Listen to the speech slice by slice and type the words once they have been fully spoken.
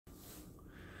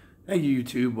Hey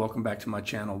YouTube, welcome back to my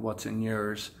channel, What's in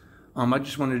Yours. I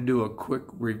just wanted to do a quick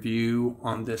review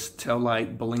on this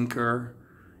taillight blinker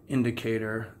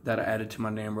indicator that I added to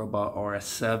my nanrobot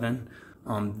RS7.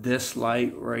 This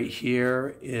light right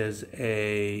here is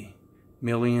a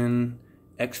Million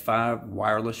X5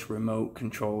 wireless remote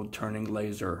controlled turning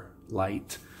laser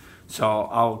light. So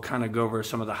I'll kind of go over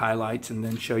some of the highlights and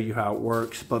then show you how it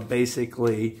works. But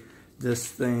basically, this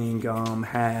thing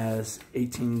has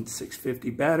 18650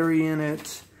 battery in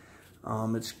it.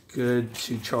 It's good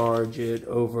to charge it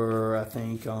over, I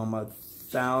think,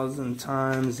 1,000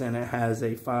 times, and it has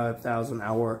a 5,000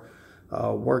 hour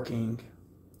working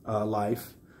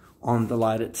life on the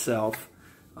light itself.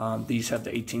 These have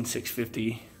the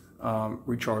 18650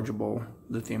 rechargeable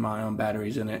lithium-ion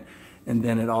batteries in it, and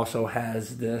then it also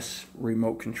has this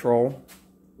remote control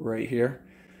right here.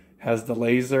 Has the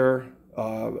laser.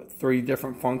 3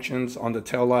 different functions on the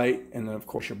tail light, and then of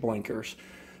course your blinkers.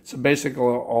 So basically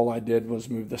all I did was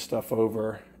move this stuff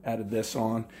over, added this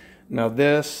on. Now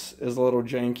this is a little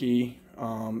janky.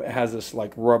 It has this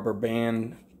like rubber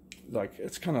band, like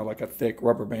it's kind of like a thick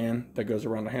rubber band that goes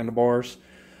around the handlebars.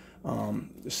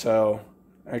 So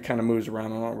it kind of moves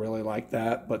around. I don't really like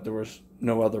that, but there was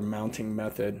no other mounting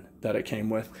method that it came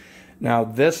with. Now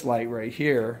this light right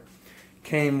here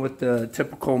came with the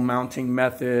typical mounting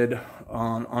method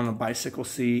on a bicycle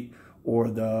seat or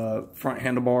the front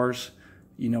handlebars,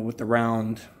 you know, with the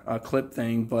round clip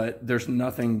thing, but there's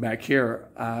nothing back here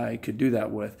I could do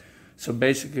that with. So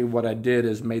basically what I did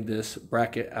is made this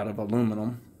bracket out of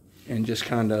aluminum and just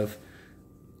kind of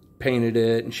painted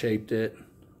it and shaped it,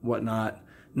 whatnot.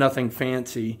 Nothing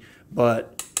fancy,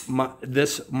 but my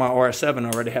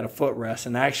RS7 already had a footrest,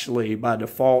 and actually by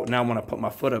default, now when I put my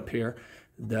foot up here,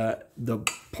 the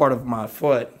part of my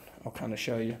foot, I'll kind of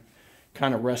show you,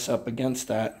 kind of rests up against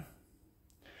that.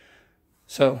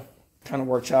 So kind of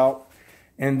works out.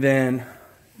 And then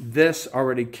this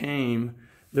already came,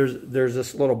 there's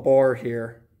this little bar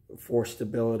here for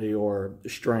stability or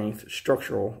strength,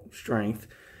 structural strength.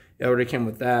 It already came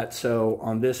with that. So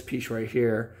on this piece right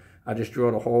here, I just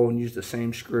drilled a hole and used the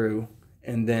same screw,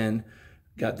 and then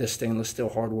got this stainless steel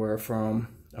hardware from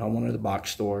one of the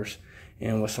box stores,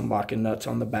 and with some locking nuts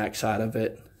on the back side of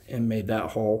it, and made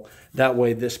that hole. That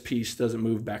way this piece doesn't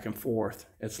move back and forth.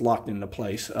 It's locked into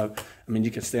place. I mean,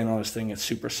 you can stand on this thing, it's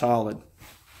super solid.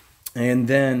 And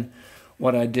then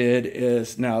what I did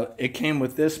is, now it came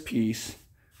with this piece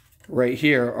right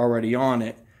here already on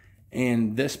it,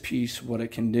 and this piece, what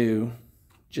it can do,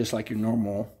 just like your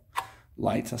normal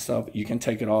lights and stuff, you can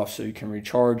take it off so you can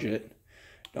recharge it.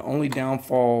 The only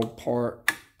downfall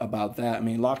part about that, I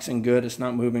mean, locks in good, it's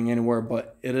not moving anywhere,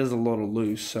 but it is a little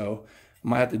loose, so I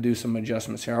might have to do some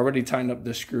adjustments here. I already tightened up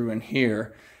this screw in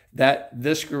here,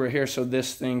 this screw right here, so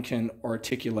this thing can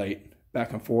articulate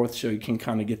back and forth, so you can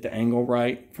kind of get the angle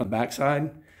right from the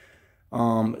backside.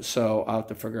 So I'll have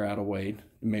to figure out a way to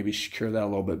maybe secure that a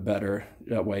little bit better.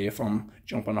 That way if I'm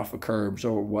jumping off of curbs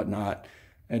or whatnot,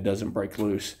 it doesn't break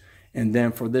loose. And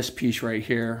then for this piece right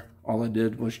here, all I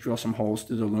did was drill some holes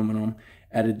through the aluminum,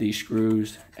 added these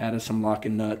screws, added some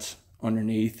locking nuts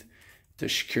underneath to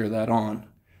secure that on.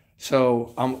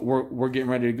 So we're getting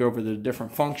ready to go over the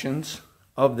different functions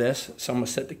of this. So I'm gonna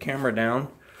set the camera down.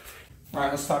 All right,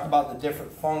 let's talk about the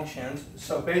different functions.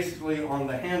 So basically on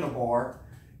the handlebar,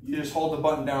 you just hold the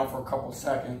button down for a couple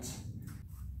seconds.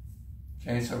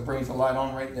 Okay, so it brings the light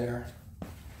on right there.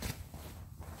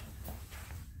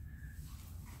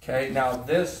 Okay, now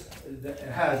this, it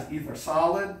has either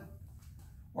solid,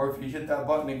 or if you hit that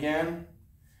button again,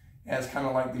 it has kind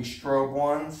of like these strobe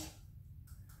ones,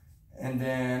 and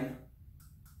then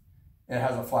it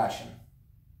has a flashing.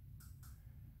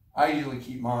 I usually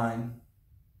keep mine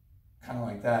kind of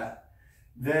like that.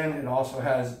 Then it also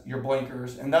has your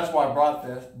blinkers, and that's why I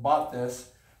bought this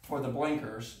for the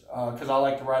blinkers, because I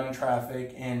like to ride in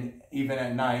traffic, and even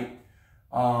at night,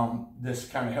 this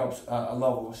kind of helps a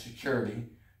level of security.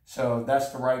 So that's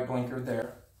the right blinker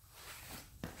there.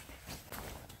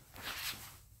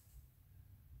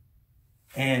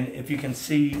 And if you can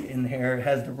see in here, it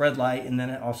has the red light, and then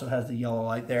it also has the yellow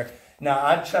light there. Now,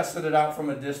 I tested it out from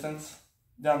a distance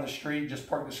down the street, just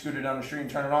park the scooter down the street and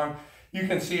turn it on. You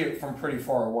can see it from pretty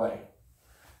far away.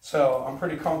 So I'm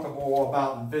pretty comfortable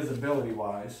about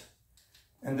visibility-wise.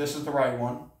 And this is the right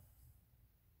one.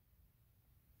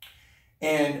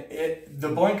 And the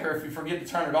blinker, if you forget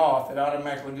to turn it off, it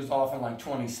automatically goes off in like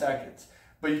 20 seconds.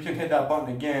 But you can hit that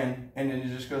button again, and then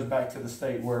it just goes back to the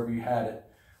state wherever you had it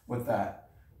with that.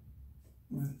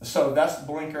 So that's the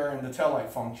blinker and the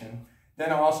taillight function. Then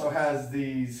it also has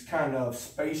these kind of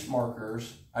space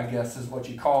markers, I guess is what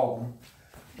you call them.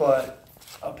 But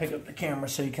I'll pick up the camera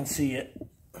so you can see it.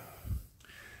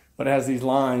 But it has these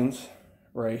lines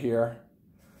right here.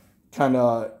 Kind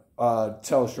of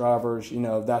tells drivers, you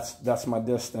know, that's my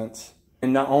distance.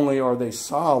 And not only are they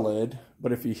solid,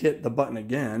 but if you hit the button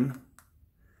again,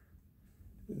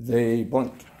 they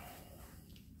blink.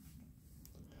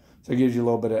 So it gives you a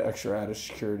little bit of extra added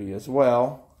security as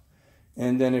well.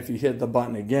 And then if you hit the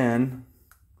button again,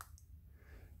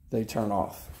 they turn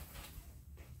off.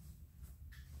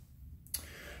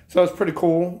 So it's pretty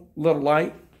cool little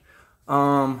light.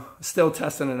 Still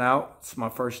testing it out. It's my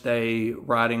first day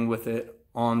riding with it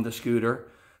on the scooter.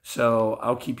 So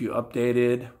I'll keep you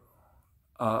updated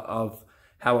of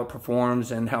how it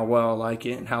performs and how well I like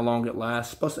it and how long it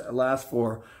lasts. It's supposed to last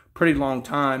for a pretty long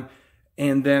time.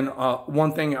 And then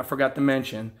one thing I forgot to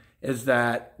mention is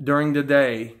that during the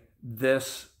day,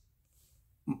 this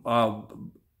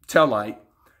tail light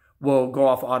will go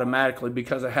off automatically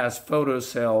because it has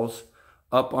photocells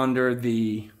up under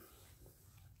the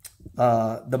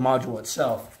module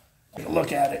itself. Take a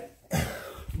look at it.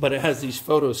 But it has these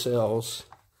photocells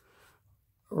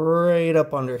right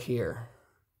up under here.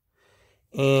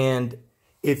 And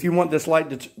if you want this light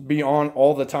to be on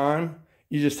all the time,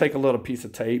 you just take a little piece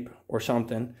of tape or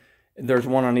something. There's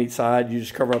one on each side. You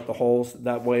just cover up the holes.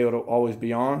 That way it'll always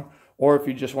be on. Or if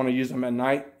you just want to use them at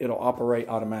night, it'll operate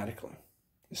automatically.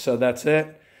 So that's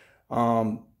it.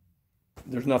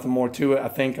 There's nothing more to it. I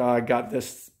think I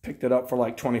picked it up for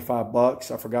like 25 bucks.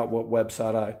 I forgot what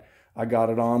website I got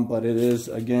it on, but it is,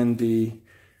 again, the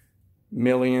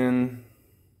Milan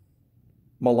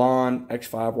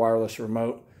X5 wireless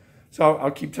remote. So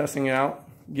I'll keep testing it out,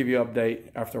 give you an update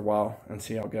after a while and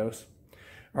see how it goes.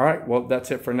 All right, well,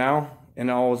 that's it for now. And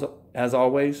as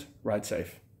always, ride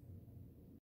safe.